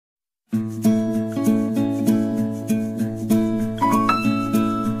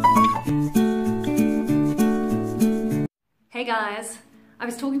guys. I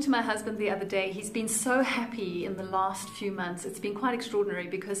was talking to my husband the other day. He's been so happy in the last few months. It's been quite extraordinary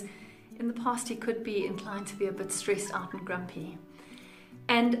because in the past he could be inclined to be a bit stressed out and grumpy.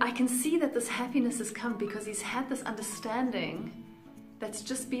 And I can see that this happiness has come because he's had this understanding that's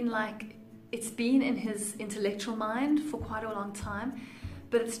just been like, it's been in his intellectual mind for quite a long time,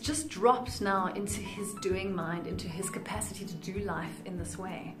 but it's just dropped now into his doing mind, into his capacity to do life in this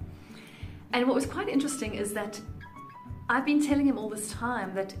way. And what was quite interesting is that I've been telling him all this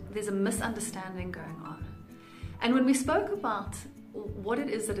time that there's a misunderstanding going on. And when we spoke about what it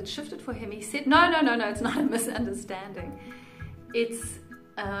is that had shifted for him, he said, no, it's not a misunderstanding. It's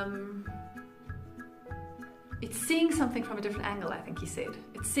seeing something from a different angle, I think he said.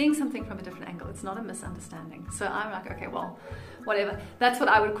 It's seeing something from a different angle. It's not a misunderstanding. So I'm like, okay, well, whatever. That's what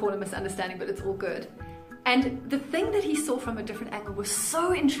I would call a misunderstanding, but it's all good. And the thing that he saw from a different angle was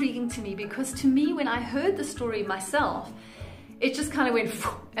so intriguing to me, because to me, when I heard the story myself, it just kind of went,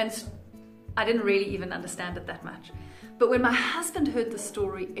 and I didn't really even understand it that much. But when my husband heard the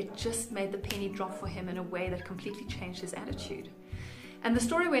story, it just made the penny drop for him in a way that completely changed his attitude. And the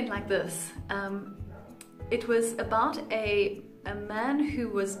story went like this. It was about a man who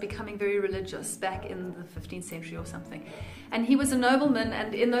was becoming very religious back in the 15th century or something. And he was a nobleman,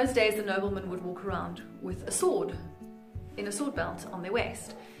 and in those days the nobleman would walk around with a sword in a sword belt on their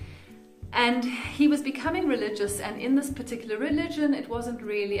waist. And he was becoming religious, and in this particular religion it wasn't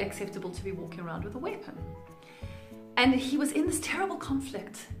really acceptable to be walking around with a weapon. And he was in this terrible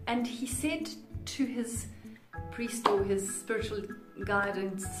conflict, and he said to his priest or his spiritual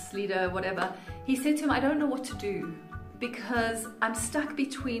guidance leader, whatever, he said to him, I don't know what to do, because I'm stuck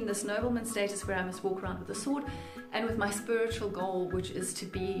between this nobleman status where I must walk around with a sword and with my spiritual goal, which is to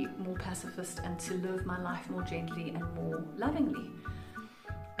be more pacifist and to live my life more gently and more lovingly.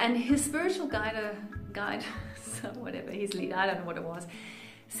 And his spiritual guide, so whatever, his leader, I don't know what it was,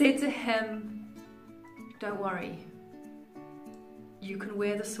 said to him, don't worry, you can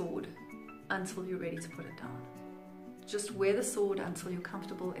wear the sword until you're ready to put it down. Just wear the sword until you're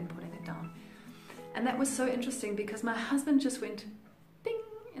comfortable in putting it down. And that was so interesting, because my husband just went bing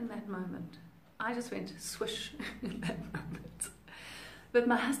in that moment. I just went swish in that moment. But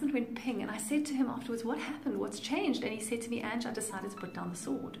my husband went ping, and I said to him afterwards, what happened? What's changed? And he said to me, Ange, I decided to put down the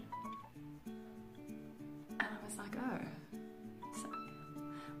sword. And I was like, oh, so,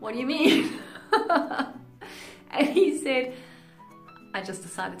 what do you mean? And he said, I just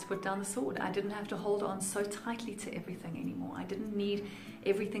decided to put down the sword. I didn't have to hold on so tightly to everything anymore. I didn't need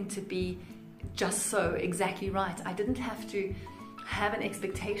everything to be just so exactly right. I didn't have to have an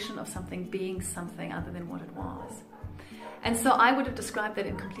expectation of something being something other than what it was. And so I would have described that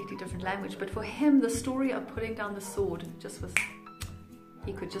in completely different language, but for him, the story of putting down the sword just was,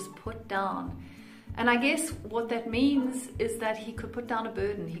 he could just put down. And I guess what that means is that he could put down a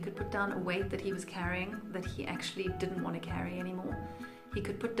burden. He could put down a weight that he was carrying that he actually didn't want to carry anymore. He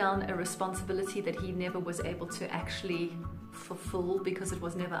could put down a responsibility that he never was able to actually fulfill because it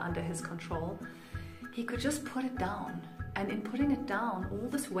was never under his control. He could just put it down. And in putting it down, all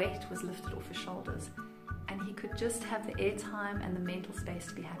this weight was lifted off his shoulders. And he could just have the airtime and the mental space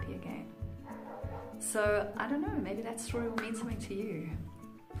to be happy again. So, I don't know, maybe that story will mean something to you.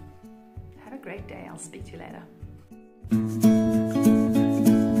 Have a great day. I'll speak to you later.